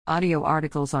Audio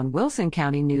articles on Wilson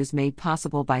County News made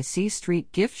possible by C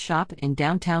Street Gift Shop in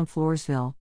downtown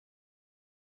Floresville.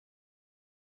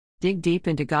 Dig deep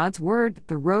into God's Word,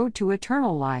 the road to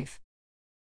eternal life.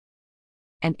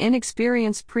 An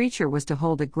inexperienced preacher was to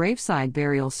hold a graveside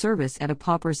burial service at a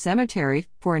pauper cemetery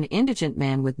for an indigent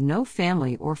man with no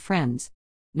family or friends.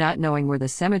 Not knowing where the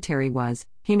cemetery was,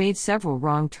 he made several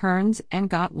wrong turns and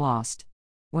got lost.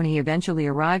 When he eventually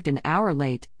arrived an hour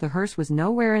late, the hearse was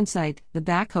nowhere in sight, the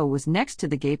backhoe was next to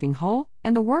the gaping hole,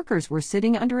 and the workers were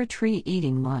sitting under a tree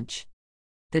eating lunch.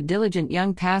 The diligent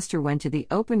young pastor went to the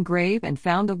open grave and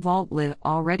found the vault lid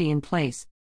already in place.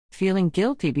 Feeling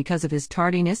guilty because of his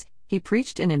tardiness, he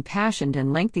preached an impassioned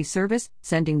and lengthy service,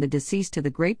 sending the deceased to the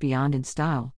great beyond in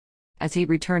style. As he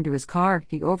returned to his car,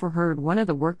 he overheard one of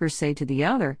the workers say to the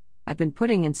other, "I've been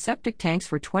putting in septic tanks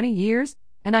for 20 years,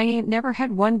 and I ain't never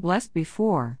had one blessed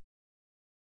before."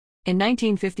 In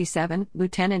 1957,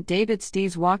 Lieutenant David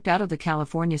Steeves walked out of the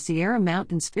California Sierra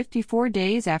Mountains 54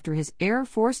 days after his Air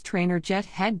Force trainer jet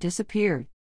had disappeared.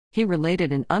 He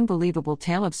related an unbelievable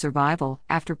tale of survival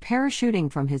after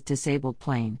parachuting from his disabled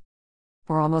plane.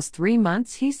 For almost 3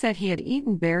 months, he said he had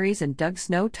eaten berries and dug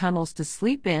snow tunnels to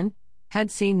sleep in, had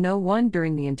seen no one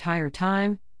during the entire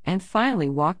time, and finally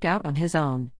walked out on his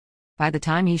own. By the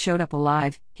time he showed up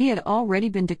alive, he had already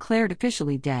been declared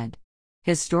officially dead.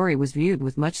 His story was viewed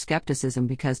with much skepticism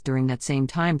because during that same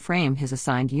time frame his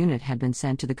assigned unit had been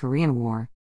sent to the Korean War.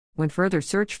 When further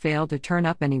search failed to turn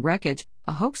up any wreckage,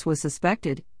 a hoax was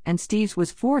suspected, and Steeves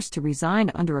was forced to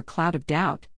resign under a cloud of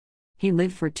doubt. He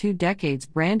lived for 2 decades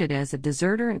branded as a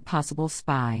deserter and possible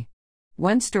spy.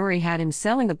 One story had him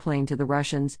selling the plane to the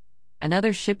Russians,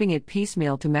 another shipping it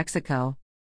piecemeal to Mexico.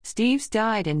 Steeves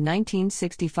died in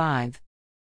 1965.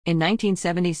 In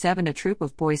 1977, a troop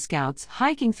of Boy Scouts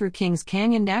hiking through Kings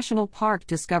Canyon National Park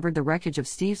discovered the wreckage of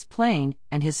Steeves' plane,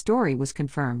 and his story was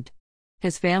confirmed.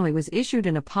 His family was issued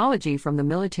an apology from the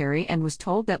military and was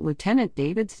told that Lieutenant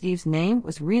David Steeves' name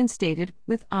was reinstated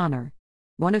with honor.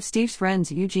 One of Steeves'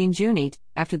 friends, Eugene Junit,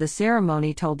 after the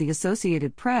ceremony told the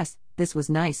Associated Press, "This was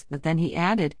nice," but then he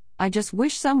added, "I just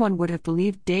wish someone would have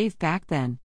believed Dave back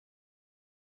then."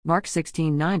 Mark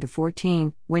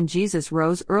 16:9-14, when Jesus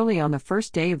rose early on the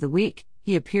first day of the week,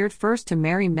 he appeared first to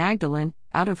Mary Magdalene,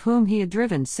 out of whom he had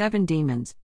driven 7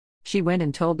 demons. She went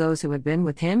and told those who had been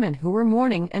with him and who were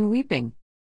mourning and weeping.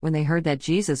 When they heard that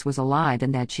Jesus was alive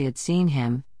and that she had seen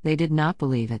him, they did not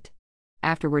believe it.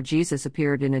 Afterward, Jesus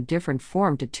appeared in a different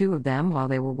form to 2 of them while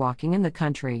they were walking in the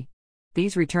country.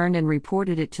 These returned and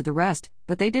reported it to the rest,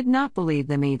 but they did not believe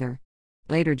them either.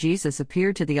 Later, Jesus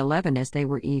appeared to the 11 as they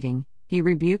were eating. He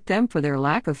rebuked them for their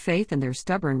lack of faith and their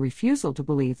stubborn refusal to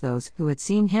believe those who had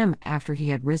seen him after he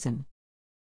had risen.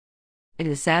 It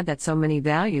is sad that so many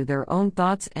value their own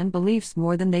thoughts and beliefs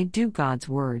more than they do God's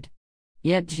word.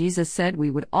 Yet Jesus said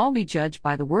we would all be judged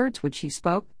by the words which he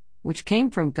spoke, which came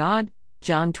from God,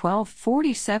 John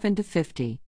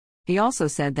 12:47-50. He also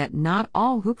said that not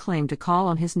all who claim to call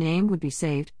on his name would be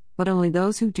saved, but only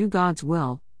those who do God's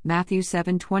will, Matthew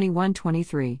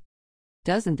 7:21-23.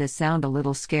 Doesn't this sound a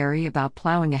little scary about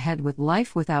plowing ahead with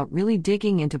life without really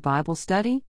digging into Bible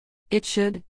study? It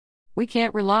should. We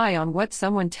can't rely on what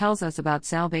someone tells us about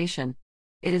salvation.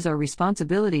 It is our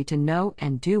responsibility to know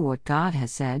and do what God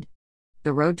has said.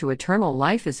 The road to eternal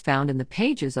life is found in the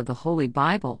pages of the Holy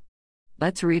Bible.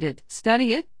 Let's read it,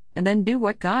 study it, and then do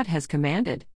what God has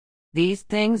commanded. These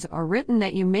things are written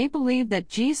that you may believe that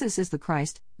Jesus is the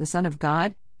Christ, the Son of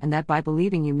God, and that by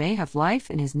believing you may have life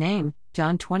in his name,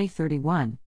 John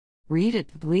 20:31. Read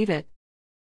it, believe it,